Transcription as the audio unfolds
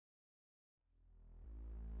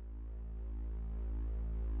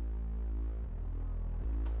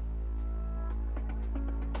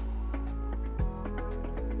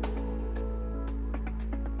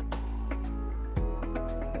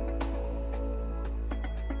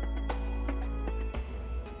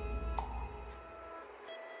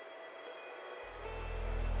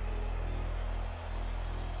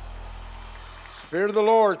Spirit of the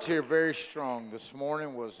Lord's here very strong. This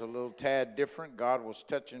morning was a little tad different. God was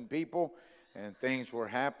touching people and things were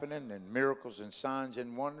happening and miracles and signs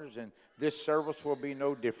and wonders, and this service will be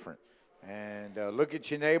no different. And look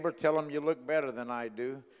at your neighbor. Tell them you look better than I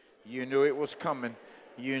do. You knew it was coming.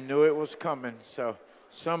 You knew it was coming. So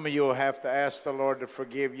some of you will have to ask the Lord to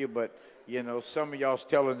forgive you, but, you know, some of y'all's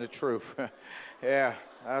telling the truth. Yeah,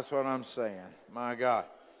 that's what I'm saying. My God,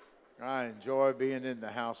 I enjoy being in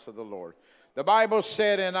the house of the Lord. The Bible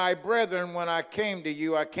said, "And I, brethren, when I came to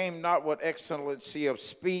you, I came not with excellency of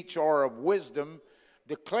speech or of wisdom,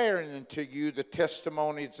 declaring unto you the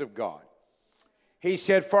testimonies of God." He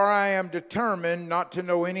said, "For I am determined not to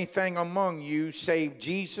know anything among you save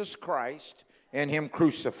Jesus Christ and him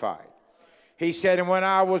crucified." He said, "And when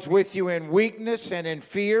I was with you in weakness and in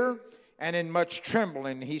fear and in much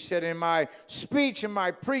trembling," he said, "and my speech and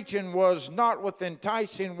my preaching was not with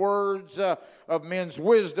enticing words of men's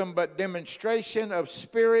wisdom, but demonstration of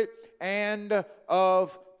spirit and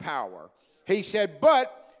of power." He said,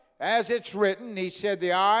 "But as it's written," he said,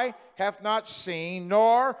 "the eye hath not seen,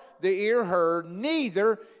 nor the ear heard,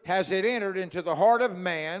 neither has it entered into the heart of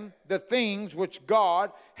man the things which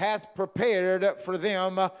God hath prepared for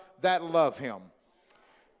them that love him."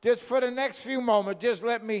 Just for the next few moments, just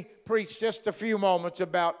let me preach just a few moments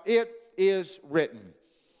about it is written.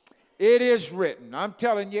 It is written. I'm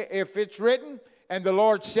telling you, if it's written and the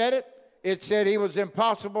Lord said it, it said he was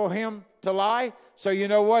impossible him to lie. So you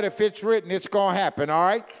know what? If it's written, it's going to happen, all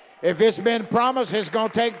right? If it's been promised, it's going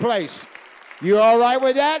to take place. You all right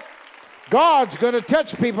with that? God's going to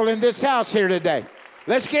touch people in this house here today.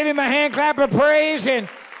 Let's give him a hand clap of praise, and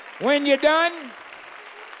when you're done,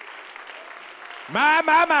 my.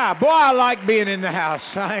 Boy, I like being in the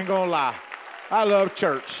house. I ain't going to lie. I love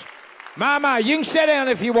church. My, you can sit down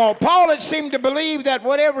if you want. Paul had seemed to believe that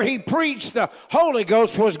whatever he preached, the Holy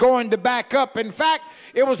Ghost was going to back up. In fact,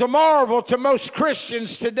 it was a marvel to most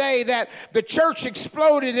Christians today that the church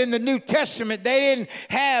exploded in the New Testament. They didn't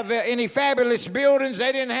have any fabulous buildings.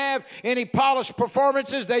 They didn't have any polished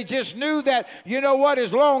performances. They just knew that, you know what,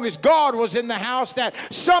 as long as God was in the house, that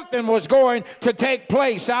something was going to take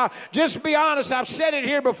place. I'll just be honest, I've said it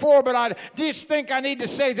here before, but I just think I need to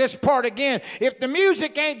say this part again. If the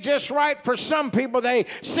music ain't just right for some people, they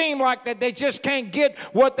seem like that they just can't get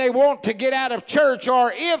what they want to get out of church,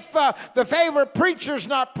 or if the favorite preacher's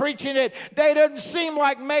not preaching it, they doesn't seem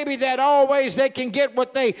like maybe that always they can get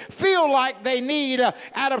what they feel like they need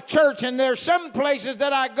out of church. And there's some places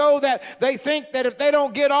that I go that they think that if they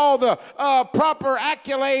don't get all the proper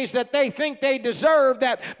accolades that they think they deserve,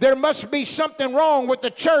 that there must be something wrong with the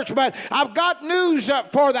church. But I've got news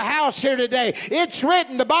for the house here today. It's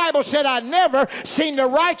written, the Bible said, "I never seen the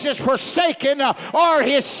righteous forsaken or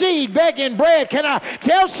his seed begging bread." Can I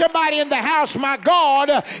tell somebody in the house, my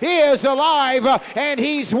God is alive and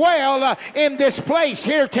he's well in this place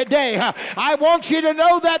here today. I want you to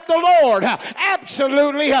know that the Lord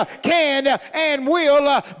absolutely can and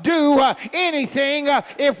will do anything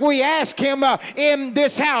if we ask him in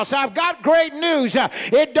this house. I've got great news.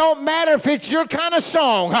 It don't matter if it's your kind of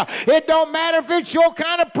song. It don't matter if it's your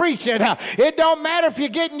kind of preaching. It don't matter if you're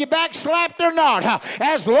getting your back slapped or not.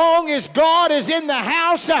 As long as God is in the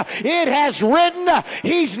house, it has written,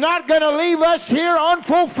 he's not going to leave us here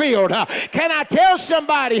unfulfilled. Can I tell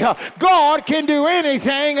somebody, God can do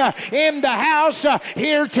anything in the house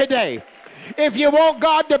here today. If you want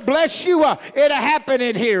God to bless you, it'll happen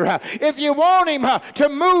in here. If you want him to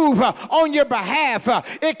move on your behalf,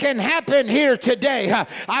 it can happen here today.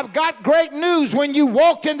 I've got great news. When you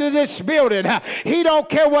walk into this building, he don't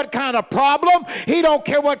care what kind of problem. He don't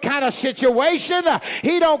care what kind of situation.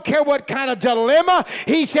 He don't care what kind of dilemma.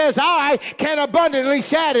 He says, "I can abundantly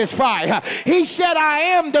satisfy." He said, "I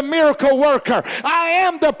am the miracle worker. I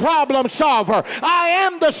am the problem solver. I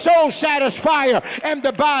am the soul satisfier and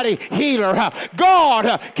the body healer."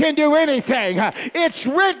 God can do anything. It's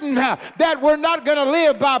written that we're not going to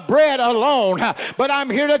live by bread alone, but I'm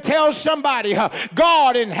here to tell somebody,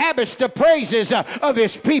 God inhabits the praises of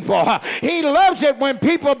his people. He loves it when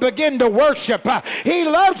people begin to worship. He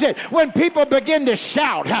loves it when people begin to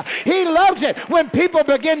shout. He loves it when people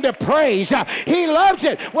begin to praise. He loves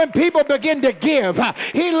it when people begin to give.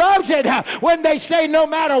 He loves it when they say, "No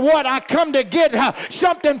matter what, I come to get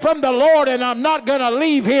something from the Lord, and I'm not going to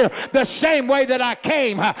leave here the same same way that I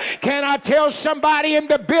came. Can I tell somebody in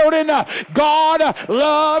the building, God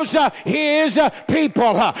loves his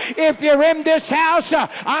people. If you're in this house,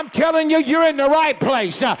 I'm telling you, you're in the right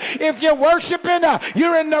place. If you're worshiping,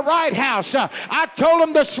 you're in the right house. I told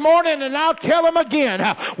them this morning, and I'll tell them again,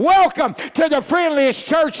 welcome to the friendliest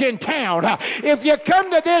church in town. If you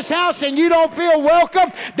come to this house and you don't feel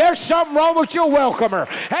welcome, there's something wrong with your welcomer.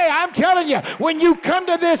 Hey, I'm telling you, when you come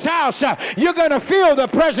to this house, you're going to feel the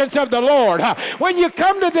presence of the Lord. When you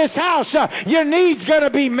come to this house, your needs going to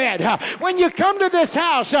be met. When you come to this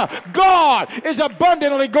house, God is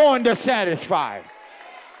abundantly going to satisfy.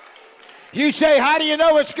 You say, how do you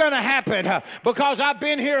know it's going to happen? Because I've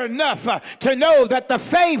been here enough to know that the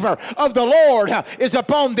favor of the Lord is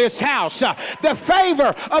upon this house. The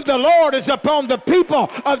favor of the Lord is upon the people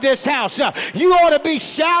of this house. You ought to be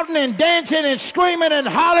shouting and dancing and screaming and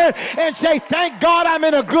hollering and say, thank God I'm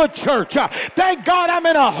in a good church. Thank God I'm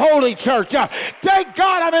in a holy church. Thank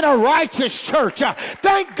God I'm in a righteous church.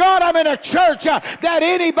 Thank God I'm in a church that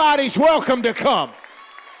anybody's welcome to come.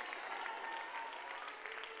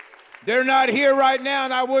 They're not here right now,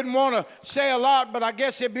 and I wouldn't want to say a lot, but I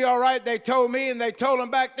guess it'd be all right. They told me, and they told them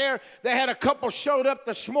back there, they had a couple showed up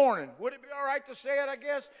this morning. Would it be all right to say it, I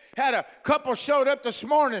guess? Had a couple showed up this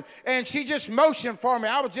morning, and she just motioned for me.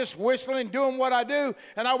 I was just whistling, doing what I do,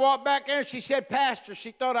 and I walked back there, and she said, Pastor. She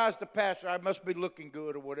thought I was the pastor. I must be looking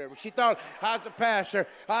good or whatever. She thought I was the pastor.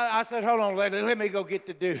 I said, hold on, let me go get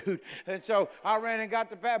the dude. And so I ran and got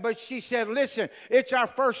the pastor. But she said, listen, it's our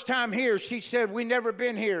first time here. She said, we never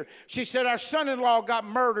been here. She said, our son-in-law got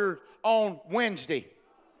murdered on Wednesday.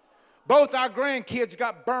 Both our grandkids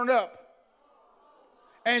got burned up.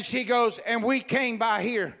 And she goes, and we came by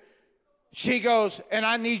here. She goes, and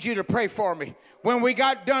I need you to pray for me. When we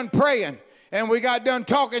got done praying and we got done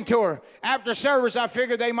talking to her, after service, I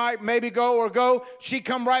figured they might maybe go. She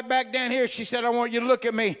come right back down here. She said, I want you to look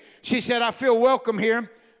at me. She said, I feel welcome here.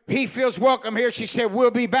 He feels welcome here. She said,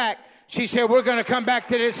 we'll be back. She said, we're going to come back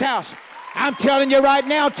to this house. I'm telling you right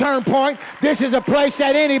now, Turn Point, this is a place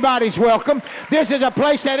that anybody's welcome. This is a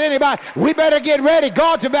place that anybody, we better get ready.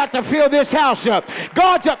 God's about to fill this house up.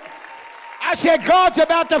 I said, God's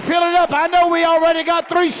about to fill it up. I know we already got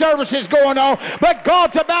 3 services going on, but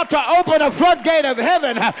God's about to open a floodgate of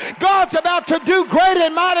heaven. God's about to do great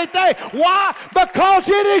and mighty things. Why? Because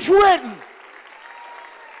it is written.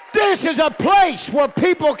 This is a place where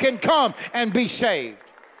people can come and be saved.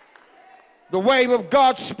 The wave of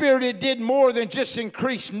God's Spirit, it did more than just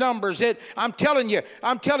increase numbers. I'm telling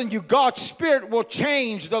you, God's Spirit will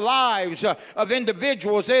change the lives of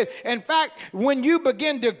individuals. In fact, when you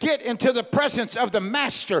begin to get into the presence of the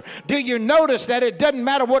Master, do you notice that it doesn't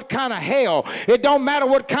matter what kind of hell, it don't matter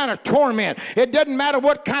what kind of torment, it doesn't matter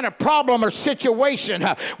what kind of problem or situation.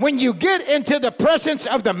 When you get into the presence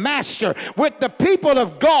of the Master with the people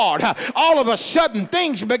of God, all of a sudden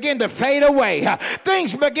things begin to fade away.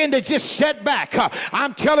 Things begin to just set back.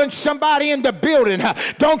 I'm telling somebody in the building,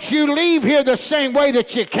 don't you leave here the same way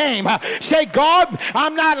that you came. Say, God,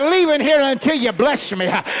 I'm not leaving here until you bless me.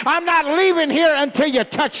 I'm not leaving here until you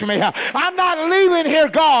touch me. I'm not leaving here,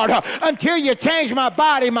 God, until you change my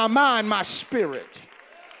body, my mind, my spirit.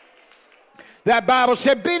 That Bible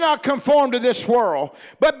said, be not conformed to this world,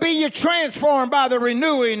 but be ye transformed by the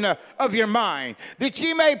renewing of your mind, that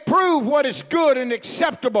ye may prove what is good and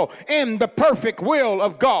acceptable in the perfect will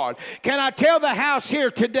of God. Can I tell the house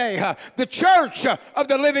here today, the church of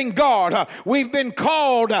the living God, we've been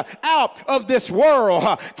called out of this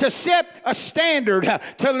world to set a standard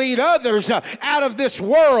to lead others out of this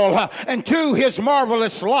world and to his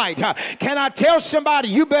marvelous light. Can I tell somebody,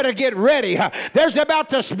 you better get ready. There's about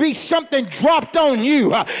to be something dropped on you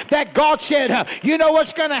that God said, you know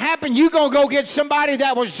what's going to happen? You're going to go get somebody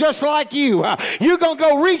that was just like you. You're going to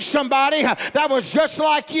go reach somebody that was just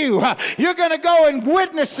like you. You're going to go and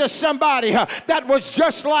witness to somebody that was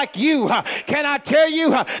just like you. Can I tell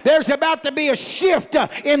you, there's about to be a shift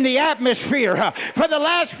in the atmosphere. For the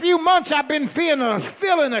last few months, I've been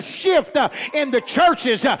feeling a shift in the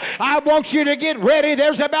churches. I want you to get ready.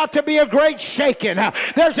 There's about to be a great shaking.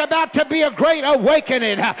 There's about to be a great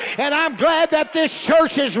awakening. And I'm glad that this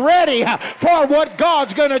church is ready for what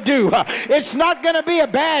God's going to do. It's not going to be a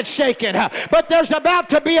bad shaking, but there's about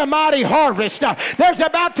to be a mighty harvest. There's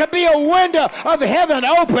about to be a window of heaven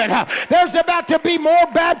open. There's about to be more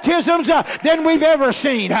baptisms than we've ever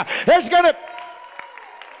seen. There's going to...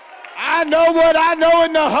 I know what I know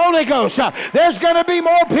in the Holy Ghost. There's going to be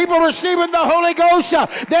more people receiving the Holy Ghost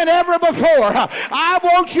than ever before. I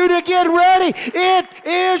want you to get ready. It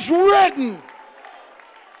is written.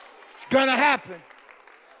 It's going to happen.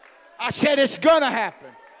 I said it's going to happen.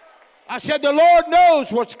 I said the Lord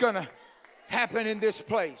knows what's going to happen in this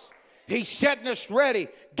place. He's setting us ready,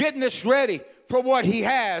 getting us ready for what he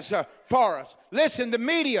has for us. Listen, the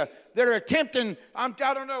media, they're attempting, I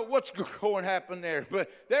don't know what's going to happen there, but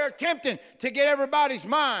they're attempting to get everybody's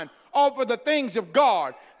mind off of the things of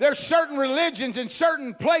God. There's certain religions and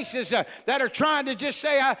certain places that are trying to just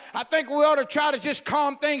say, I think we ought to try to just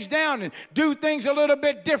calm things down and do things a little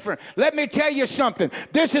bit different. Let me tell you something.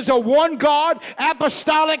 This is a one God,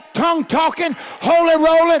 apostolic, tongue-talking, holy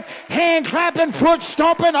rolling, hand-clapping,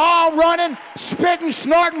 foot-stomping, all running, spitting,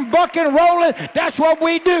 snorting, bucking, rolling. That's what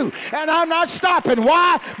we do. And I'm not stopping.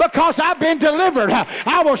 Why? Because I've been delivered.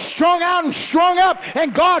 I was strung out and strung up,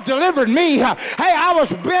 and God delivered me. Hey, I was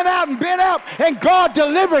bent out and bent out, and God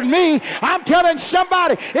delivered me. I'm telling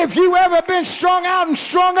somebody, if you ever been strung out and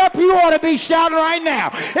strung up, you ought to be shouting right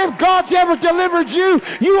now. If God's ever delivered you,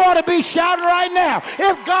 you ought to be shouting right now.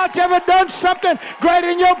 If God's ever done something great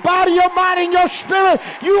in your body, your mind, and your spirit,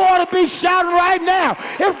 you ought to be shouting right now.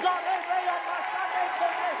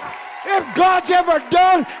 If God's ever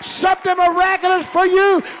done something miraculous for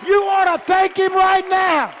you, you ought to thank him right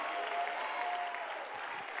now.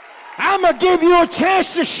 I'm going to give you a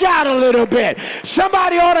chance to shout a little bit.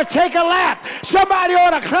 Somebody ought to take a lap. Somebody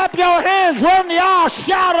ought to clap your hands, run the aisle,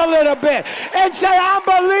 shout a little bit, and say, I'm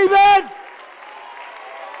believing.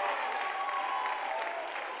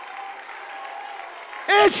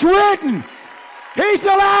 It's written. He's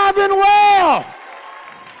alive and well.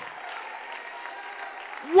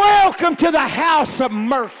 Welcome to the house of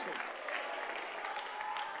mercy.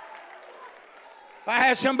 I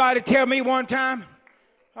had somebody tell me one time,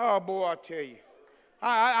 oh, boy, I tell you,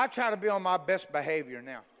 I try to be on my best behavior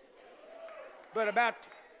now. But about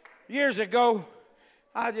years ago,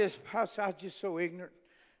 I was just so ignorant.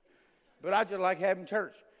 But I just like having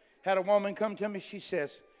church. Had a woman come to me. She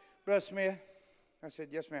says, Brother Smith. I said,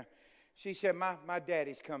 yes, ma'am. She said, my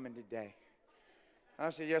daddy's coming today.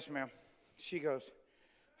 I said, yes, ma'am. She goes,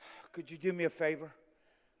 could you do me a favor?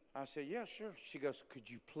 I said, yeah, sure. She goes, could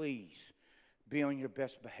you please be on your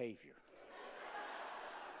best behavior?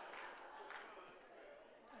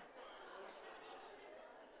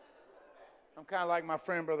 I'm kind of like my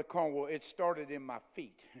friend, Brother Cornwall. It started in my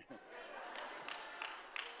feet.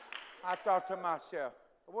 I thought to myself,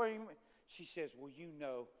 what do you mean? She says, well, you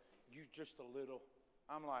know, you just a little.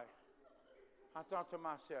 I'm like, I thought to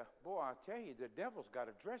myself, boy, I tell you, the devil's got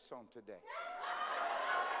a dress on today.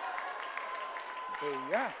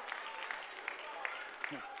 Yeah.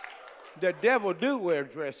 The devil do wear a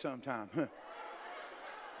dress sometime. And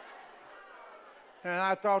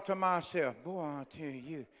I thought to myself, boy, I tell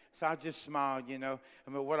you. So I just smiled, you know.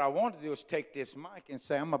 I mean, what I wanted to do is take this mic and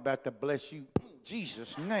say, I'm about to bless you in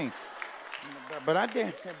Jesus' name. But I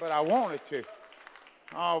didn't, but I wanted to.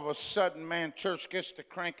 All of a sudden, man, church gets to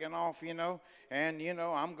cranking off, you know. And, you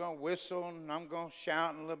know, I'm going to whistle and I'm going to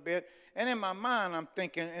shout a little bit. And in my mind, I'm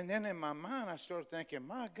thinking, and then in my mind, I started thinking,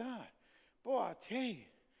 my God, boy, I tell you,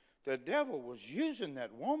 the devil was using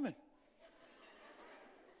that woman.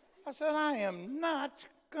 I said, I am not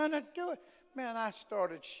going to do it. Man, I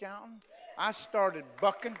started shouting. I started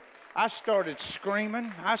bucking. I started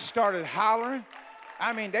screaming. I started hollering.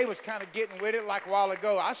 I mean, they was kind of getting with it like a while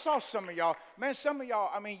ago. I saw some of y'all. Man, some of y'all,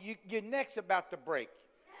 I mean, your neck's about to break.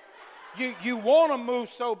 You want to move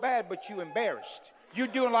so bad, but you embarrassed. You're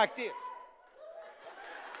doing like this.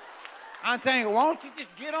 I'm thinking, why don't you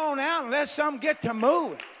just get on out and let something get to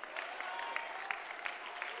moving?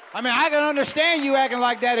 I mean, I can understand you acting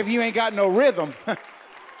like that if you ain't got no rhythm. You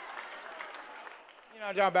know,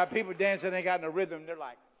 I'm talking about people dancing, they ain't got no rhythm. They're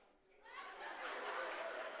like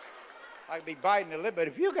be biting a lip. But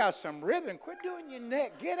if you got some rhythm, quit doing your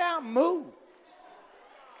neck. Get out and move.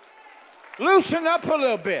 Loosen up a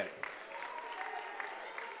little bit.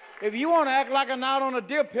 If you want to act like a knot on a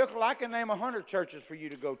deer pickle, I can name 100 churches for you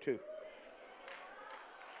to go to.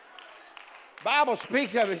 Bible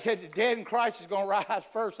speaks of it. It said the dead in Christ is going to rise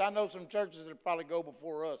first. I know some churches that probably go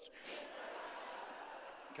before us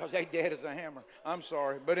because they dead as a hammer. I'm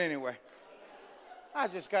sorry. But anyway, I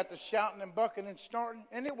just got to shouting and bucking and starting,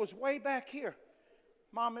 and it was way back here.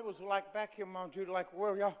 Mom, it was like back here, Mom Judy, like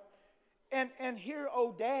where y'all? And here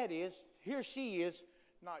old Dad is. Here she is.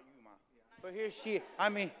 Not you, Mom. But here she is. I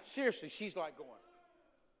mean, seriously, she's like going.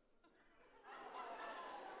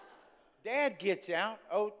 Dad gets out.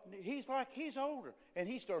 Oh, he's older, and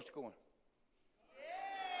he starts going.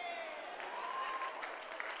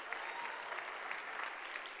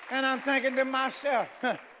 And I'm thinking to myself,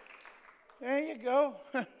 there you go.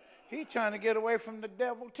 He's trying to get away from the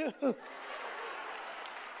devil too.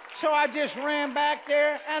 So I just ran back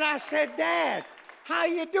there, and I said, Dad, how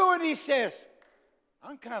you doing? He says,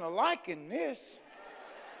 I'm kind of liking this.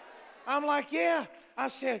 I'm like, yeah. I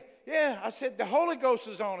said, yeah. I said, the Holy Ghost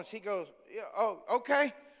is on us. He goes, yeah, oh,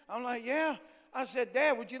 okay. I'm like, yeah. I said,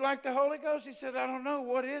 Dad, would you like the Holy Ghost? He said, I don't know.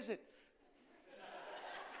 What is it?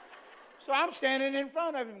 So I'm standing in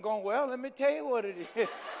front of him going, well, let me tell you what it is.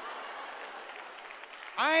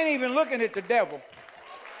 I ain't even looking at the devil.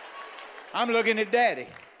 I'm looking at Daddy.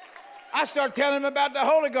 I start telling him about the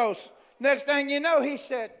Holy Ghost. Next thing you know, he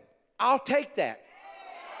said, I'll take that.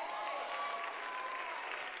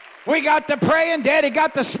 We got to praying. Daddy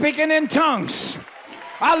got to speaking in tongues.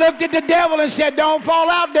 I looked at the devil and said, don't fall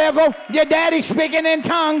out, devil. Your daddy's speaking in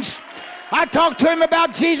tongues. I talked to him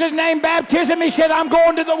about Jesus' name baptism. He said, I'm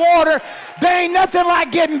going to the water. There ain't nothing like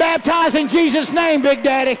getting baptized in Jesus' name, Big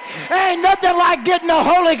Daddy. There ain't nothing like getting the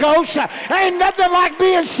Holy Ghost. There ain't nothing like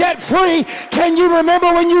being set free. Can you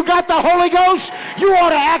remember when you got the Holy Ghost? You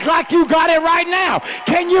ought to act like you got it right now.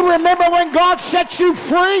 Can you remember when God set you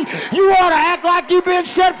free? You ought to act like you've been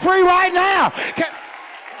set free right now.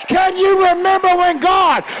 Can you remember when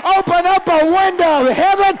God opened up a window of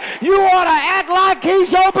heaven? You ought to act like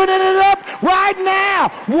he's opening it up right now.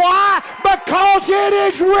 Why? Because it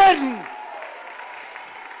is written.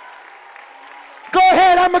 Go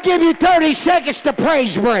ahead, I'm going to give you 30 seconds to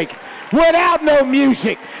praise break without no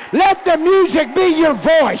music. Let the music be your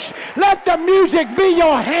voice. Let the music be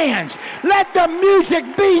your hands. Let the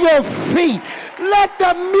music be your feet. Let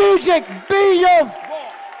the music be your voice.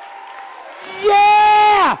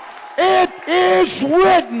 Yeah, it is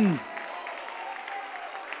written.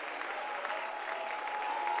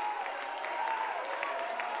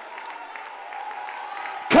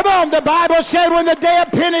 Come on, the Bible said when the day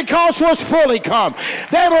of Pentecost was fully come,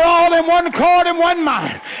 they were all in one accord and one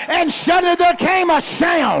mind. And suddenly there came a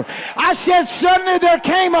sound. I said, suddenly there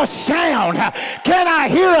came a sound. Can I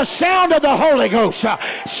hear a sound of the Holy Ghost?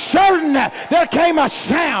 Suddenly there came a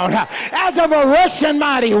sound as of a rushing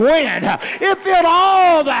mighty wind. It filled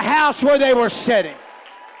all the house where they were sitting.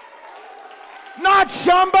 Not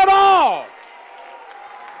some, but all.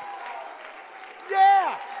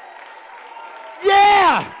 Yeah.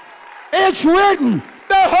 Yeah, it's written.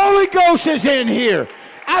 The Holy Ghost is in here.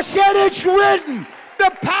 I said it's written.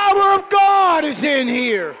 The power of God is in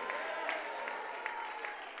here.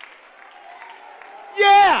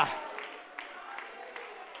 Yeah.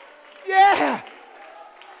 Yeah.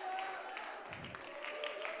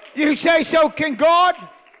 You say, so can God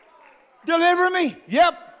deliver me?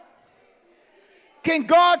 Yep. Can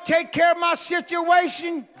God take care of my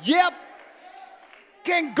situation? Yep.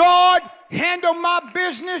 Can God handle my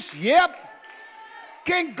business? Yep.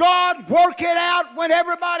 Can God work it out when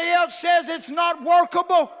everybody else says it's not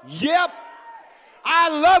workable? Yep. I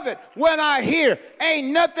love it when I hear ain't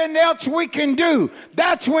nothing else we can do.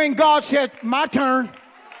 That's when God said, my turn.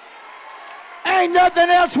 Ain't nothing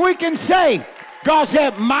else we can say. God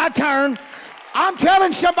said, my turn. I'm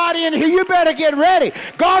telling somebody in here, you better get ready.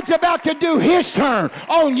 God's about to do his turn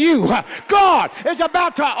on you. God is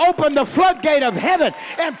about to open the floodgate of heaven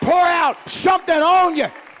and pour out something on you.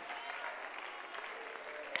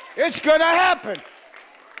 It's going to happen.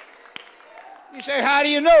 You say, how do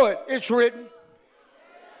you know it? It's written.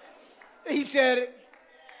 He said it.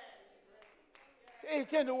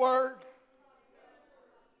 It's in the Word.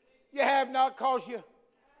 You have not because you.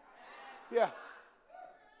 Yeah.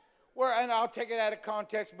 And I'll take it out of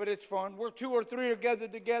context, but it's fun. Where two or three are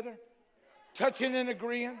gathered together, touching and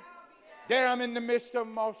agreeing. There I'm in the midst of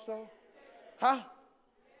them also. Huh?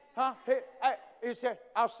 He said,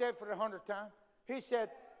 I'll say it for the 100th time. He said,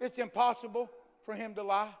 it's impossible for him to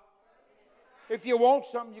lie. If you want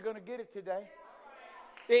something, you're going to get it today.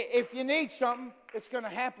 If you need something, it's going to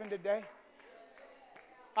happen today.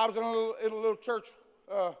 I was in a little church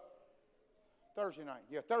Thursday night.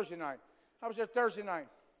 Yeah, Thursday night. I was there Thursday night.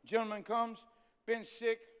 Gentleman comes, been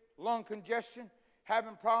sick, lung congestion,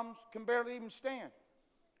 having problems, can barely even stand.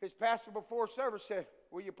 His pastor before service said,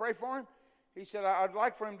 will you pray for him? He said, I'd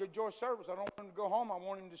like for him to enjoy service. I don't want him to go home. I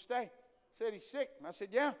want him to stay. He said, he's sick. And I said,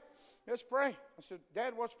 yeah, let's pray. I said,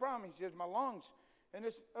 Dad, what's the problem? He says, my lungs. And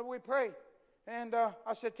we prayed. And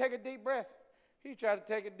I said, take a deep breath. He tried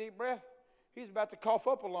to take a deep breath. He's about to cough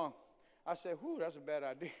up a lung. I said, whew, that's a bad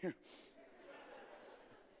idea.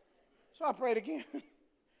 So I prayed again.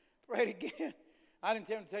 Prayed again. I didn't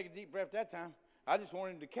tell him to take a deep breath that time. I just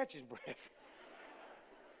wanted him to catch his breath.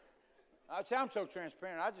 I sound so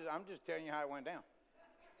transparent. I'm just telling you how it went down.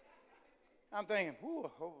 I'm thinking, whew,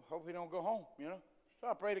 hope he don't go home, you know. So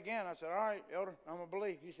I prayed again. I said, all right, elder, I'm going to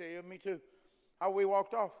believe. He said, yeah, me too. We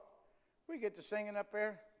walked off. We get to singing up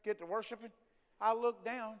there, get to worshiping. I look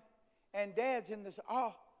down, and Dad's in this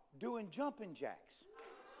doing jumping jacks.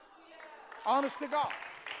 Honest to God.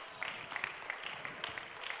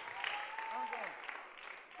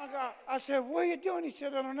 I said, what are you doing? He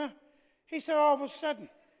said, I don't know. He said, all of a sudden,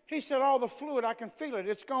 he said, all the fluid, I can feel it.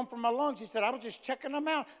 It's gone from my lungs. He said, I was just checking them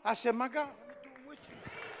out. I said, my God, what are you doing with you?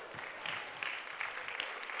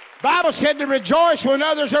 Bible said to rejoice when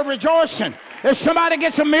others are rejoicing. If somebody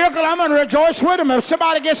gets a miracle, I'm going to rejoice with them. If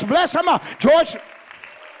somebody gets blessed, I'm going to rejoice.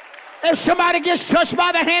 If somebody gets touched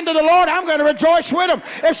by the hand of the Lord, I'm going to rejoice with them.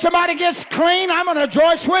 If somebody gets clean, I'm going to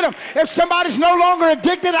rejoice with them. If somebody's no longer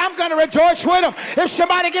addicted, I'm going to rejoice with them. If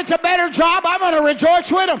somebody gets a better job, I'm going to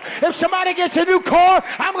rejoice with them. If somebody gets a new car,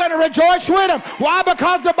 I'm going to rejoice with them. Why?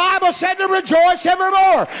 Because the Bible said to rejoice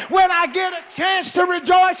evermore. When I get a chance to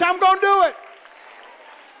rejoice, I'm going to do it.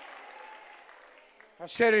 I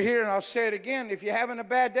said it here and I'll say it again. If you're having a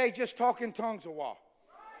bad day, just talk in tongues a while.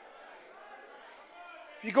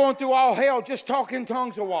 If you're going through all hell, just talk in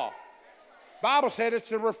tongues a while. Bible said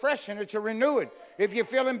it's a refreshing, it's a renewing. If you're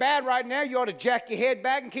feeling bad right now, you ought to jack your head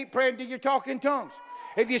back and keep praying till you talk in tongues.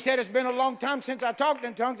 If you said it's been a long time since I talked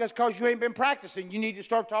in tongues, that's because you ain't been practicing. You need to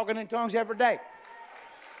start talking in tongues every day.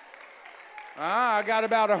 I got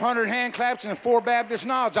about 100 hand claps and 4 Baptist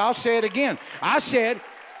nods. I'll say it again. I said,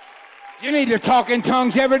 you need to talk in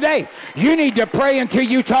tongues every day. You need to pray until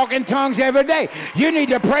you talk in tongues every day. You need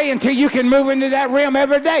to pray until you can move into that realm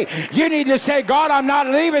every day. You need to say, God, I'm not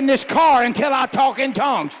leaving this car until I talk in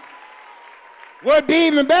tongues. Would be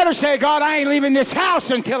even better say, God, I ain't leaving this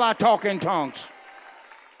house until I talk in tongues.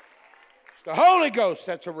 It's the Holy Ghost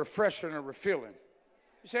that's a refresher and a refilling.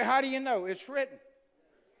 You say, how do you know? It's written.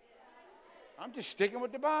 I'm just sticking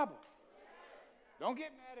with the Bible. Don't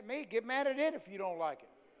get mad at me. Get mad at it if you don't like it.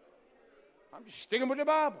 I'm just sticking with the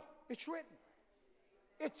Bible. It's written.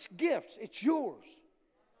 It's gifts. It's yours.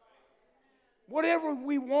 Whatever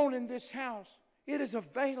we want in this house, it is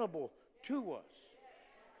available to us.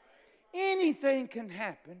 Anything can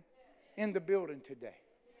happen in the building today.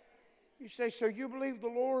 You say, so you believe the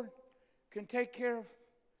Lord can take care of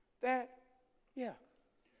that? Yeah.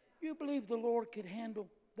 You believe the Lord can handle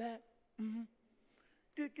that? Mm-hmm.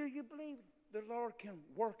 Do you believe the Lord can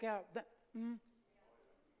work out that? Mm-hmm.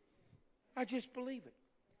 I just believe it.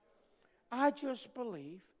 I just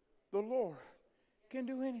believe the Lord can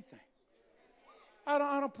do anything. I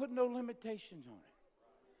don't put no limitations on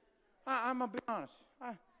it. I'm going to be honest.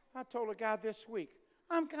 I told a guy this week,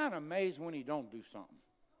 I'm kind of amazed when he don't do something.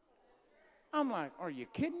 I'm like, are you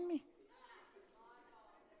kidding me?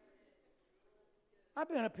 I've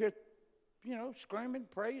been up here, screaming,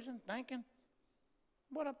 praising, thanking.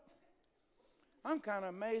 I'm kind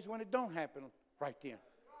of amazed when it don't happen right then.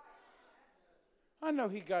 I know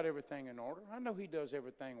he got everything in order. I know he does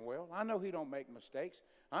everything well. I know he don't make mistakes.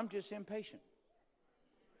 I'm just impatient.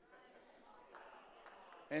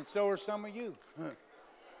 And so are some of you.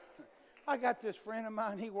 I got this friend of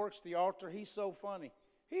mine. He works the altar. He's so funny.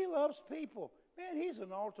 He loves people. Man, he's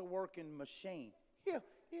an altar working machine.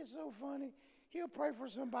 He's so funny. He'll pray for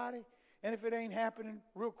somebody. And if it ain't happening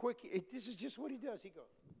real quick, this is just what he does. He goes.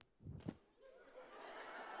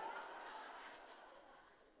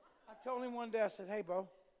 I told him one day, I said, hey, Bo,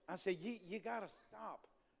 I said, you got to stop.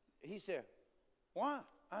 He said, why?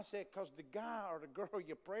 I said, because the guy or the girl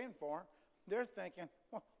you're praying for, they're thinking,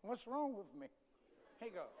 what's wrong with me? He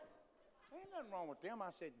goes, ain't nothing wrong with them. I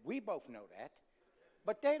said, we both know that,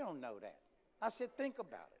 but they don't know that. I said, think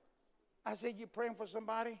about it. I said, you're praying for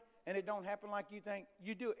somebody, and it don't happen like you think.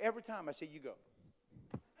 You do it every time. I said, you go.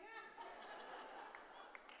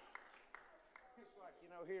 It's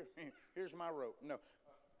like, here's my rope. No.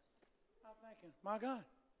 I'm thinking, my God.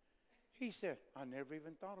 He said, I never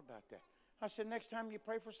even thought about that. I said, next time you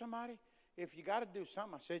pray for somebody, if you got to do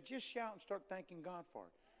something, I said, just shout and start thanking God for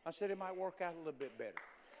it. I said, it might work out a little bit better.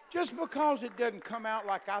 Just because it doesn't come out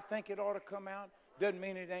like I think it ought to come out doesn't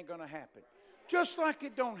mean it ain't going to happen. Just like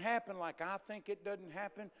it don't happen like I think it doesn't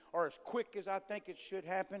happen or as quick as I think it should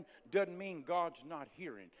happen doesn't mean God's not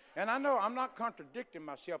hearing. And I know I'm not contradicting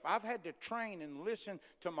myself. I've had to train and listen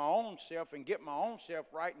to my own self and get my own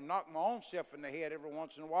self right and knock my own self in the head every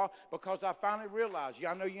once in a while because I finally realized,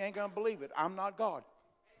 I know you ain't going to believe it, I'm not God.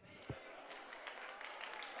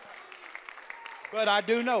 But I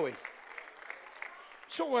do know Him.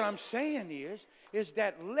 So what I'm saying is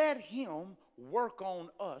that let Him work on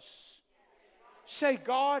us. Say,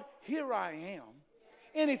 God, here I am.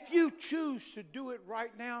 And if you choose to do it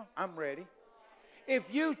right now, I'm ready.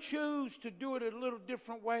 If you choose to do it a little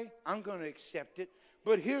different way, I'm going to accept it.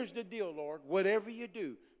 But here's the deal, Lord. Whatever you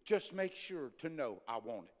do, just make sure to know I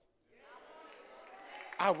want it.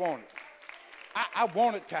 I want it. I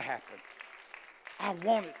want it to happen. I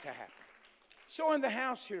want it to happen. So in the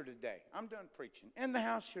house here today, I'm done preaching. In the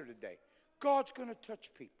house here today, God's going to touch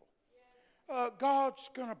people. God's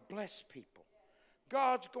going to bless people.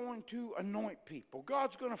 God's going to anoint people.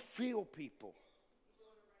 God's going to fill people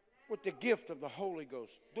with the gift of the Holy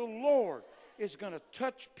Ghost. The Lord is going to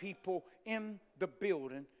touch people in the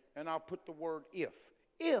building, and I'll put the word if.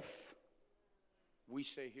 If we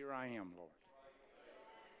say, here I am, Lord.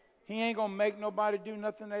 He ain't going to make nobody do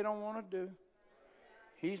nothing they don't want to do.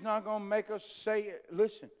 He's not going to make us say,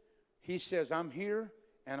 listen, he says, I'm here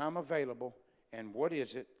and I'm available, and what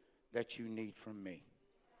is it that you need from me?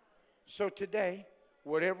 So today,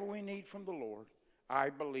 whatever we need from the Lord, I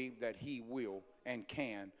believe that he will and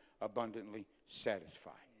can abundantly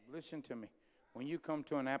satisfy. Listen to me. When you come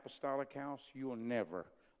to an apostolic house, you will never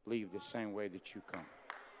leave the same way that you come.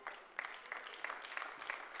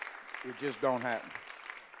 It just don't happen.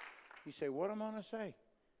 You say, what am I going to say?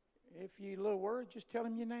 If you little word, just tell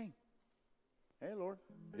him your name. Hey, Lord,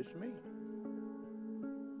 it's me.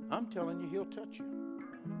 I'm telling you, he'll touch you.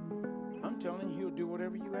 I'm telling you, he'll do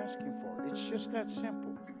whatever you ask him for. It's just that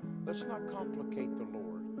simple. Let's not complicate the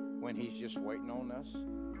Lord when he's just waiting on us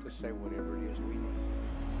to say whatever it is we need.